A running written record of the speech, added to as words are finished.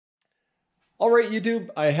Alright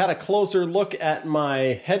YouTube, I had a closer look at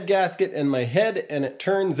my head gasket and my head, and it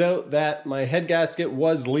turns out that my head gasket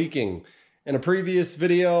was leaking. In a previous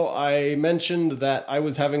video I mentioned that I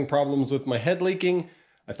was having problems with my head leaking.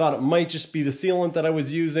 I thought it might just be the sealant that I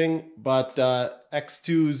was using, but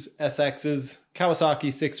X2s, SXs, Kawasaki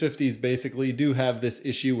 650s basically do have this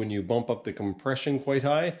issue when you bump up the compression quite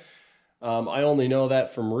high. I only know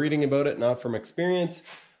that from reading about it, not from experience.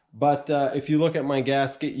 But if you look at my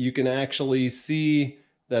gasket, you can actually see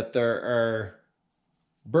that there are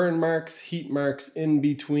burn marks, heat marks in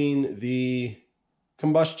between the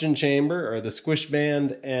combustion chamber or the squish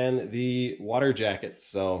band and the water jackets.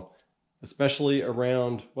 So especially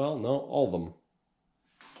around, well, no, all of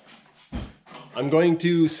them. I'm going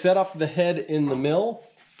to set up the head in the mill.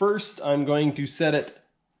 First, I'm going to set it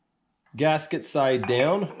gasket side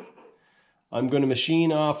down. I'm going to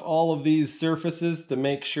machine off all of these surfaces to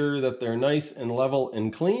make sure that they're nice and level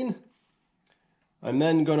and clean. I'm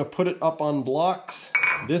then going to put it up on blocks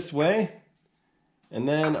this way, and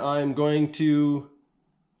then I'm going to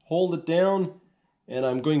hold it down and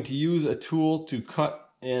I'm going to use a tool to cut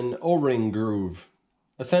an O-ring groove,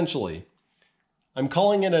 essentially. I'm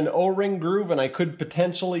calling it an O-ring groove, and I could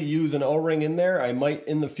potentially use an O-ring in there. I might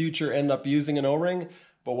in the future end up using an O-ring.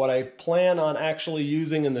 But what I plan on actually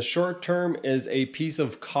using in the short term is a piece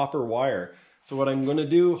of copper wire. So what I'm going to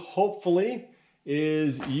do, hopefully,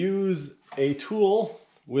 is use a tool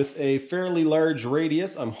with a fairly large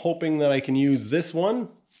radius. I'm hoping that I can use this one.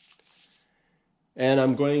 And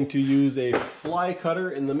I'm going to use a fly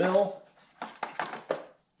cutter in the mill.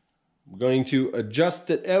 I'm going to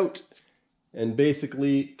adjust it out and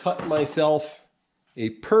basically cut myself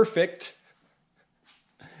a perfect,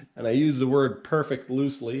 and I use the word perfect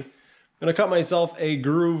loosely, I'm going to cut myself a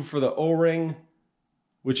groove for the O-ring,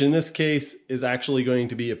 which in this case is actually going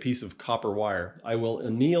to be a piece of copper wire. I will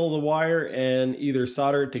anneal the wire and either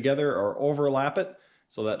solder it together or overlap it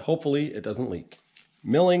so that hopefully it doesn't leak.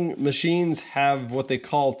 Milling machines have what they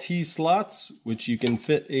call T-slots, which you can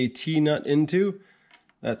fit a T-nut into.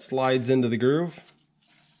 That slides into the groove.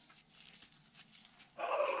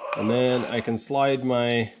 And then I can slide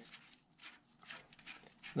my...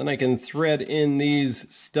 Then I can thread in these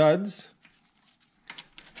studs.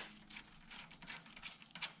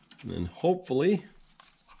 And then hopefully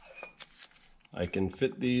I can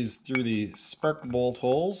fit these through the spark bolt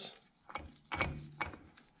holes.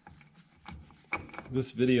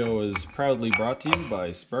 This video is proudly brought to you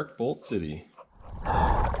by Spark Bolt City.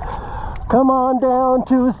 Come on down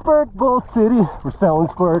to Spark Bolt City. We're selling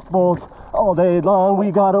spark bolts all day long. We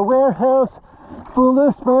got a warehouse full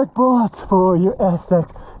of spark bolts for your SX,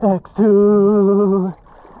 X2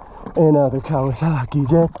 and other Kawasaki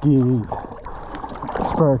jet skis.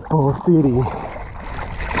 Spark Bolt City.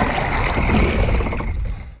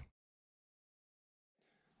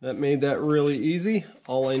 That made that really easy.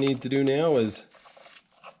 All I need to do now is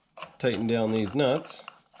tighten down these nuts.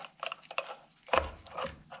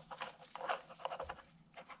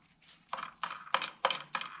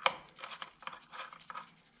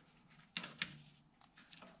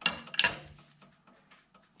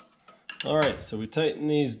 Alright, so we tighten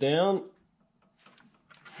these down.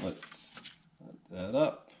 Let's set that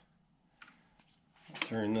up.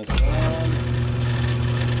 Turn this on.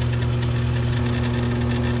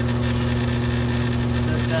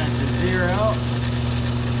 Set that to 0.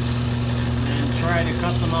 And then try to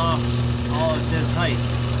cut them off all at this height.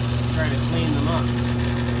 Try to clean them up.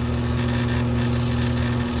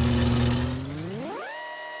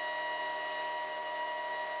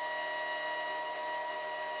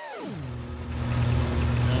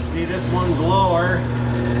 See, this one's lower,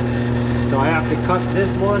 so I have to cut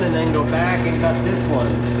this one and then go back and cut this one.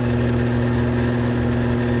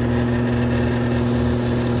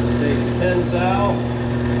 Take 10 thou.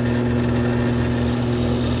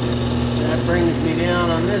 That brings me down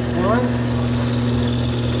on this one.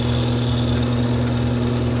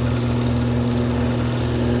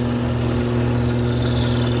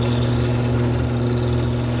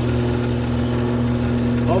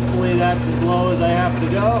 Hopefully that's as low as I have to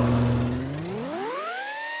go.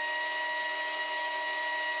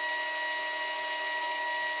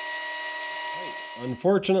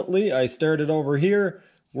 Unfortunately, I started over here,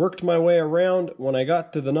 worked my way around. When I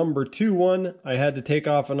got to the number 2 one, I had to take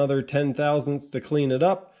off another 10 thousandths to clean it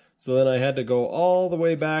up. So then I had to go all the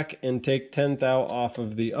way back and take 10 thou off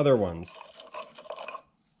of the other ones.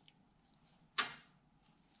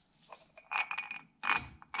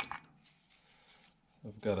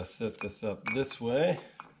 I've got to set this up this way.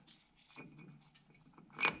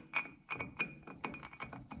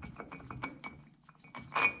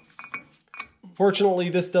 Fortunately,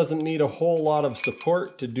 this doesn't need a whole lot of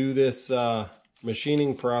support to do this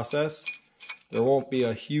machining process. There won't be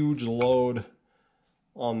a huge load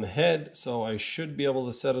on the head, so I should be able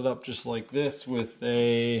to set it up just like this with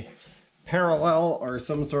a parallel or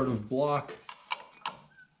some sort of block.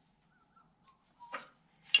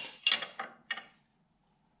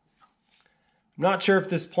 I'm not sure if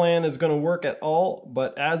this plan is going to work at all,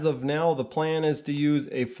 but as of now, the plan is to use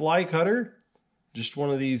a fly cutter, just one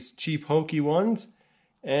of these cheap hokey ones,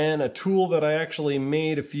 and a tool that I actually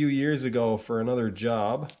made a few years ago for another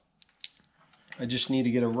job. I just need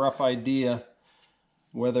to get a rough idea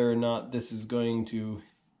whether or not this is going to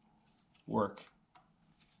work.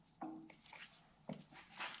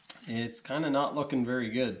 It's kind of not looking very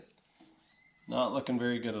good. Not looking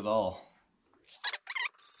very good at all.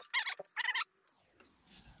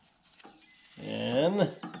 And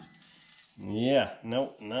yeah,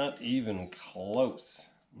 nope, not even close.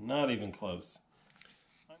 Not even close.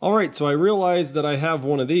 All right, so I realized that I have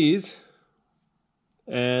one of these,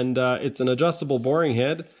 and it's an adjustable boring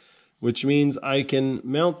head, which means I can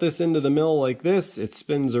mount this into the mill like this. It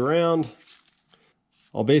spins around.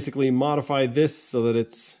 I'll basically modify this so that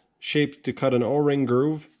it's shaped to cut an O-ring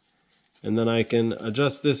groove, and then I can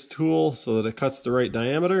adjust this tool so that it cuts the right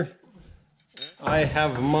diameter. I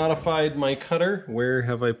have modified my cutter. Where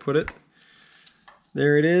have I put it?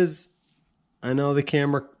 There it is. I know the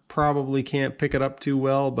camera probably can't pick it up too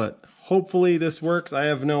well, but hopefully this works. I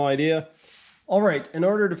have no idea. All right, in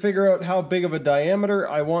order to figure out how big of a diameter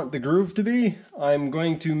I want the groove to be, I'm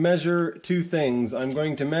going to measure two things. I'm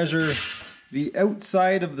going to measure the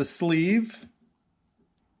outside of the sleeve,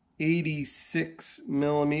 86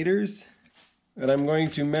 millimeters, and I'm going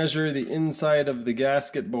to measure the inside of the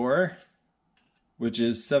gasket bore, which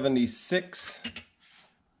is 76,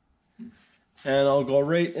 and I'll go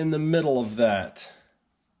right in the middle of that.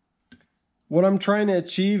 What I'm trying to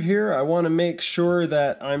achieve here, I want to make sure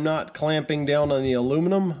that I'm not clamping down on the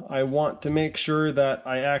aluminum. I want to make sure that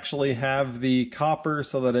I actually have the copper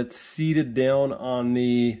so that it's seated down on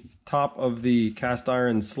the top of the cast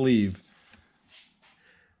iron sleeve.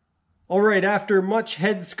 Alright, after much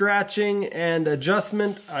head scratching and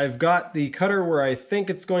adjustment, I've got the cutter where I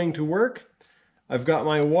think it's going to work. I've got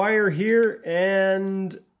my wire here,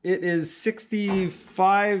 and it is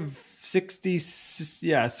 65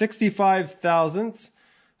 thousandths.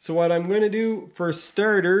 So what I'm going to do for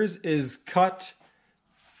starters is cut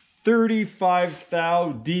 35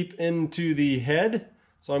 thou deep into the head.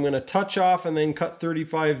 So I'm going to touch off and then cut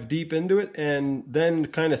 35 deep into it, and then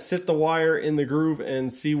kind of sit the wire in the groove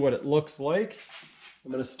and see what it looks like.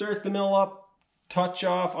 I'm going to start the mill up, touch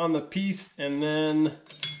off on the piece, and then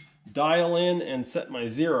dial in and set my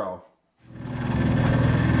 0.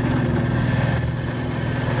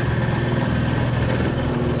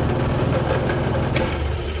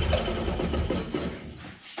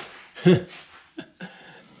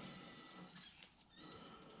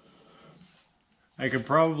 I could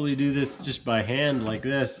probably do this just by hand like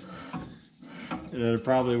this, and it'd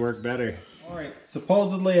probably work better. Alright,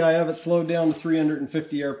 supposedly I have it slowed down to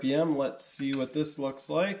 350 RPM. Let's see what this looks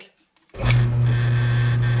like.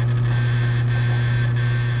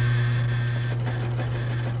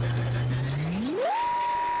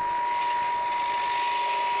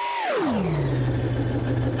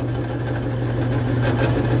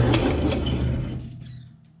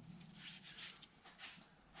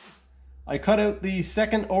 I cut out the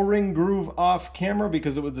second O-ring groove off camera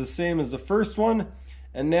because it was the same as the first one,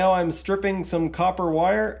 and now I'm stripping some copper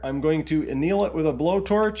wire. I'm going to anneal it with a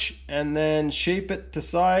blowtorch and then shape it to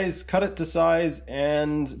size, cut it to size,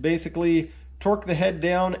 and basically torque the head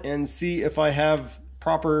down and see if I have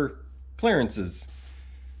proper clearances.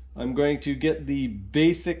 I'm going to get the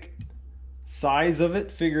basic size of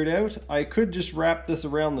it figured out. I could just wrap this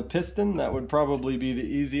around the piston. That would probably be the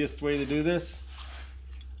easiest way to do this.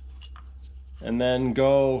 And then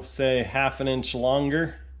go, say, ½ an inch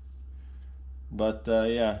longer. But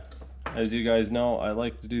yeah, as you guys know, I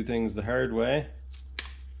like to do things the hard way.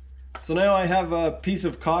 So now I have a piece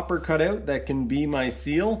of copper cut out that can be my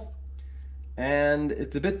seal. And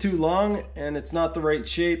it's a bit too long and it's not the right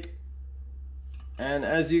shape. And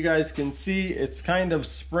as you guys can see, it's kind of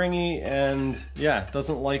springy and yeah, it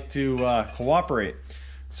doesn't like to cooperate.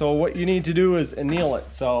 So what you need to do is anneal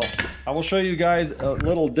it. So I will show you guys a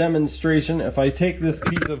little demonstration. If I take this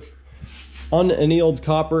piece of unannealed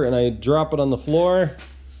copper and I drop it on the floor,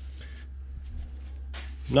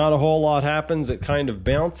 not a whole lot happens. It kind of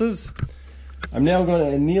bounces. I'm now going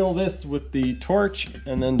to anneal this with the torch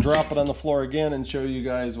and then drop it on the floor again and show you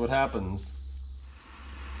guys what happens.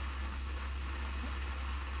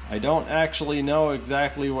 I don't actually know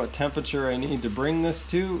exactly what temperature I need to bring this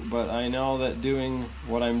to, but I know that doing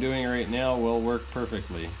what I'm doing right now will work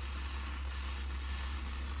perfectly.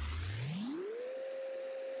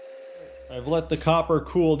 I've let the copper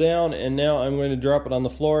cool down, and now I'm going to drop it on the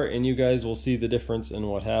floor and you guys will see the difference in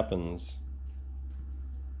what happens.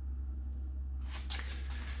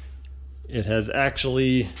 It has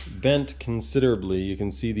actually bent considerably. You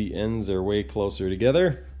can see the ends are way closer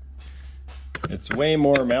together. It's way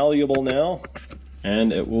more malleable now,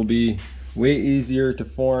 and it will be way easier to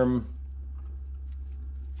form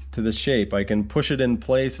to the shape. I can push it in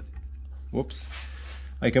place. Whoops.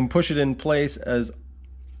 I can push it in place as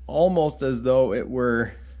almost as though it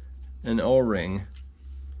were an O-ring.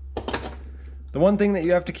 The one thing that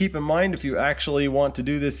you have to keep in mind if you actually want to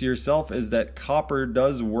do this yourself is that copper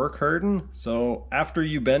does work harden. So after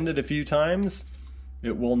you bend it a few times,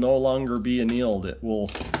 it will no longer be annealed. It will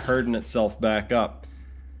harden itself back up.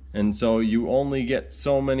 And so you only get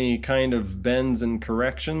so many kind of bends and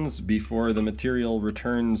corrections before the material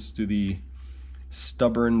returns to the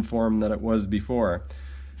stubborn form that it was before.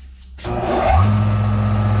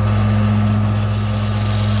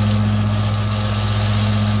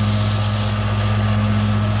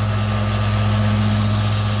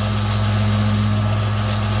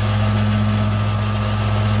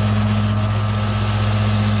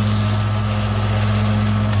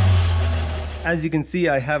 As you can see,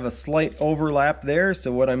 I have a slight overlap there, so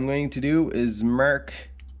what I'm going to do is mark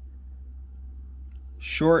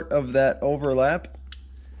short of that overlap,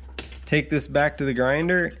 take this back to the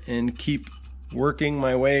grinder, and keep working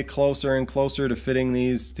my way closer and closer to fitting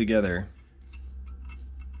these together.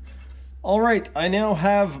 Alright, I now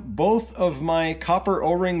have both of my copper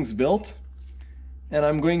O-rings built, and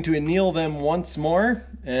I'm going to anneal them once more.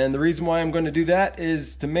 And the reason why I'm going to do that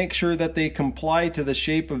is to make sure that they comply to the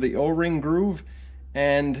shape of the O-ring groove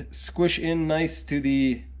and squish in nice to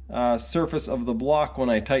the surface of the block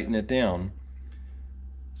when I tighten it down.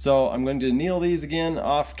 So I'm going to anneal these again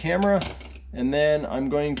off camera, and then I'm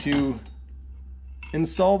going to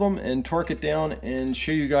install them and torque it down and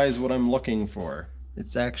show you guys what I'm looking for.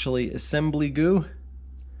 It's actually assembly goo.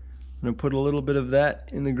 I'm going to put a little bit of that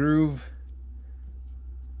in the groove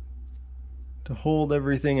to hold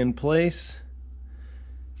everything in place,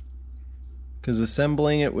 because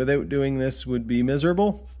assembling it without doing this would be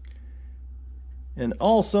miserable. And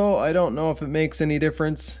also, I don't know if it makes any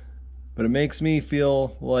difference, but it makes me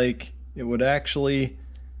feel like it would actually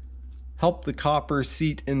help the copper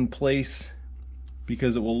seat in place,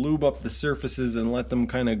 because it will lube up the surfaces and let them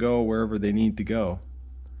kind of go wherever they need to go.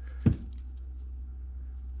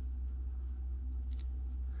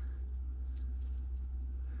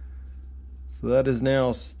 So that is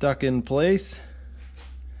now stuck in place.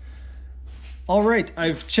 Alright,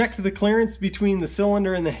 I've checked the clearance between the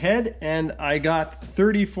cylinder and the head, and I got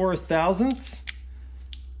 34 thousandths.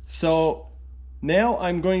 So now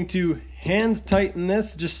I'm going to hand tighten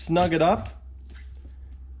this, just snug it up,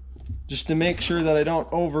 just to make sure that I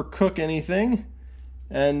don't overcook anything.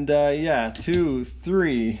 And yeah, 2,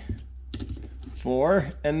 3, 4,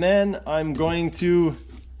 and then I'm going to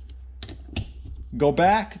go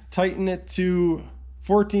back, tighten it to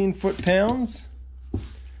 14 foot-pounds,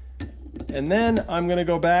 and then I'm going to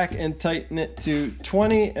go back and tighten it to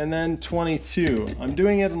 20 and then 22. I'm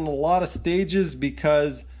doing it in a lot of stages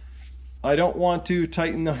because I don't want to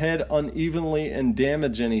tighten the head unevenly and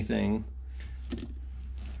damage anything.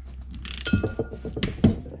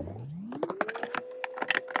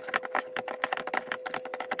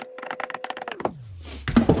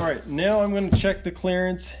 Alright, now I'm going to check the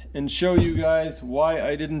clearance and show you guys why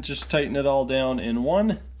I didn't just tighten it all down in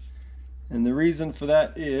one. And the reason for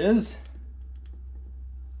that is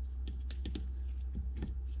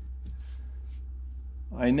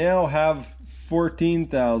I now have 14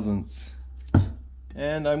 thousandths.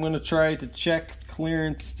 And I'm going to try to check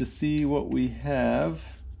clearance to see what we have.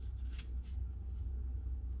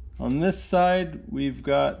 On this side, we've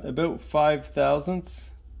got about 5 thousandths.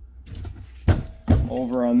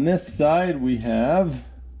 Over on this side, we have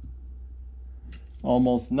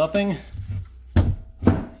almost nothing.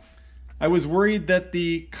 I was worried that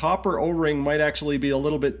the copper O-ring might actually be a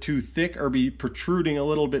little bit too thick or be protruding a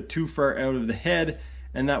little bit too far out of the head,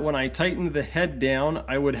 and that when I tightened the head down,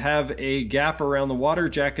 I would have a gap around the water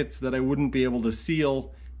jackets that I wouldn't be able to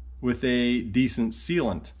seal with a decent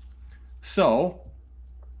sealant. So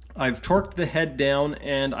I've torqued the head down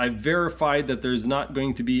and I've verified that there's not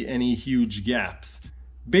going to be any huge gaps.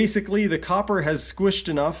 Basically, the copper has squished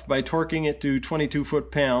enough by torquing it to 22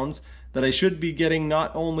 foot-pounds that I should be getting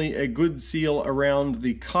not only a good seal around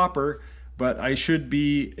the copper, but I should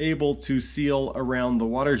be able to seal around the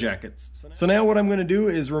water jackets. So now what I'm going to do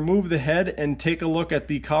is remove the head and take a look at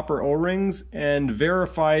the copper O-rings and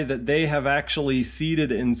verify that they have actually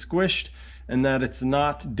seated and squished and that it's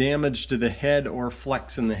not damage to the head or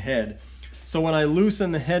flex in the head. So when I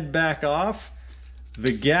loosen the head back off,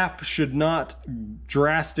 the gap should not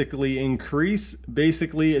drastically increase.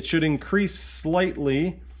 Basically, it should increase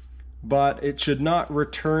slightly, but it should not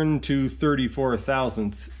return to 34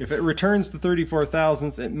 thousandths. If it returns to 34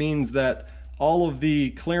 thousandths, it means that all of the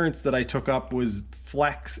clearance that I took up was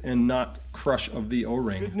flex and not crush of the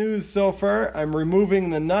O-ring. Good news so far, I'm removing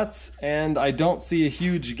the nuts and I don't see a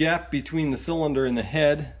huge gap between the cylinder and the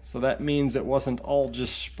head, so that means it wasn't all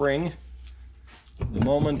just spring. The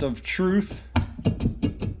moment of truth.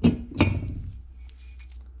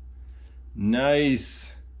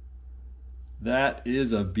 Nice. That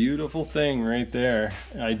is a beautiful thing right there.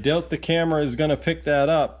 I doubt the camera is going to pick that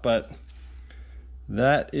up, but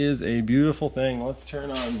that is a beautiful thing. Let's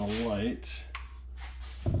turn on the light.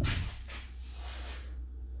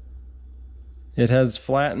 It has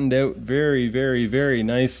flattened out very, very, very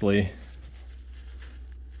nicely.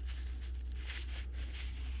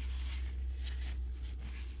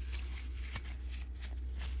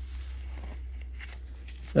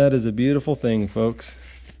 That is a beautiful thing, folks.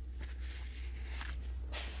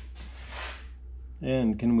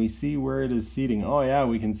 And can we see where it is seating? Oh yeah,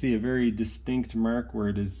 we can see a very distinct mark where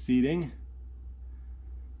it is seating.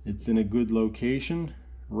 It's in a good location,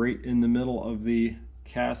 right in the middle of the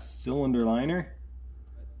cast cylinder liner.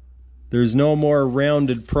 There's no more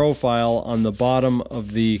rounded profile on the bottom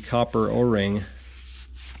of the copper O-ring.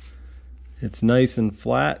 It's nice and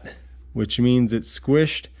flat, which means it's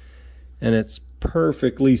squished and it's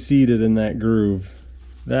perfectly seated in that groove.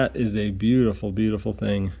 That is a beautiful, beautiful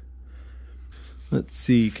thing. Let's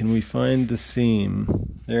see, can we find the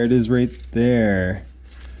seam? There it is right there.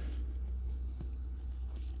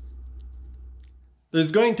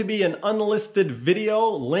 There's going to be an unlisted video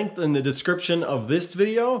linked in the description of this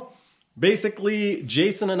video. Basically,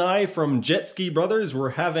 Jason and I from Jet Ski Brothers were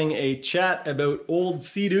having a chat about old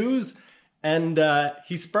Sea-Doos, and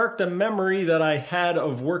he sparked a memory that I had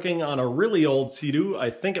of working on a really old Sea-Doo. I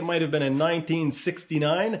think it might have been in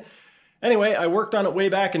 1969. Anyway, I worked on it way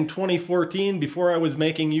back in 2014 before I was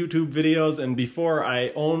making YouTube videos and before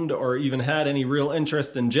I owned or even had any real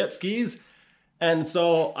interest in jet skis. And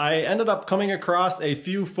so I ended up coming across a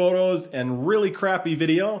few photos and really crappy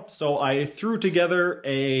video. So I threw together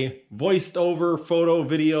a voiced over photo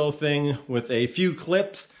video thing with a few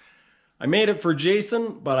clips. I made it for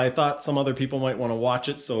Jason, but I thought some other people might want to watch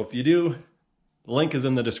it. So if you do, the link is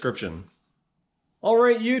in the description.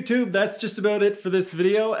 Alright YouTube, that's just about it for this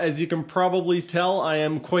video. As you can probably tell, I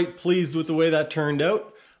am quite pleased with the way that turned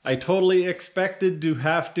out. I totally expected to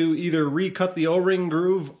have to either recut the O-ring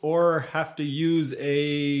groove or have to use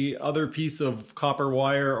a other piece of copper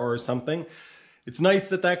wire or something. It's nice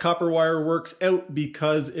that that copper wire works out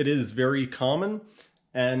because it is very common,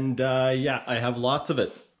 and yeah, I have lots of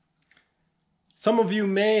it. Some of you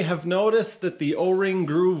may have noticed that the O-ring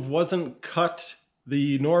groove wasn't cut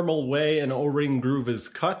the normal way an O-ring groove is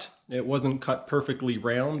cut. It wasn't cut perfectly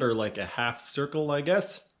round or like a half circle, I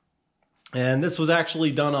guess. And this was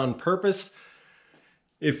actually done on purpose.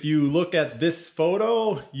 If you look at this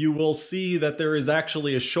photo, you will see that there is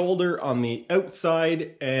actually a shoulder on the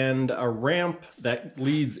outside and a ramp that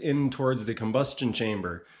leads in towards the combustion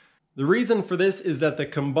chamber. The reason for this is that the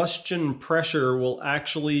combustion pressure will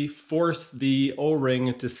actually force the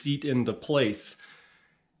O-ring to seat into place.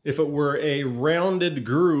 If it were a rounded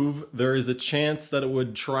groove, there is a chance that it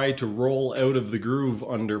would try to roll out of the groove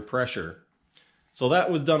under pressure. So that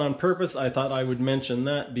was done on purpose. I thought I would mention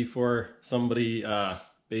that before somebody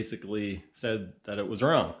basically said that it was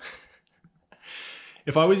wrong.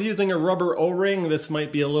 If I was using a rubber O-ring, this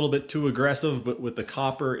might be a little bit too aggressive, but with the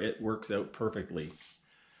copper, it works out perfectly.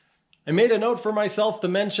 I made a note for myself to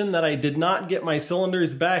mention that I did not get my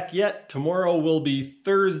cylinders back yet. Tomorrow will be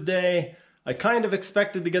Thursday. I kind of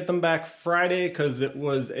expected to get them back Friday because it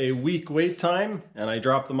was a week wait time, and I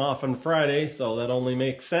dropped them off on Friday, so that only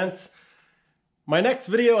makes sense. My next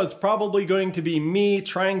video is probably going to be me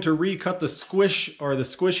trying to recut the squish or the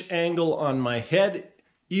squish angle on my head.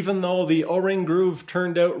 Even though the O-ring groove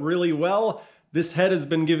turned out really well, this head has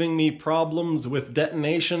been giving me problems with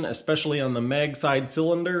detonation, especially on the mag side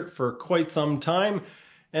cylinder, for quite some time,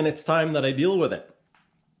 and it's time that I deal with it.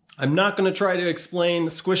 I'm not going to try to explain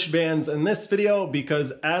squish bands in this video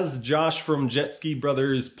because, as Josh from Jet Ski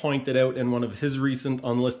Brothers pointed out in one of his recent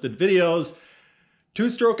unlisted videos,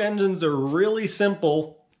 two-stroke engines are really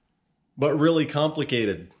simple but really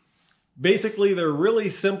complicated. Basically, they're really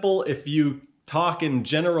simple if you talk in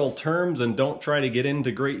general terms and don't try to get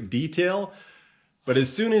into great detail. But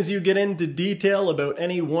as soon as you get into detail about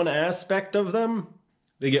any one aspect of them,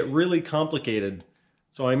 they get really complicated.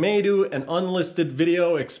 So I may do an unlisted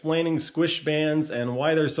video explaining squish bands and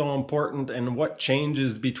why they're so important and what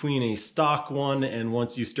changes between a stock one and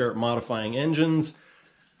once you start modifying engines.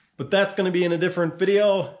 But that's going to be in a different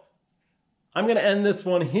video. I'm going to end this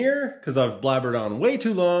one here because I've blabbered on way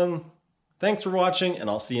too long. Thanks for watching, and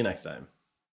I'll see you next time.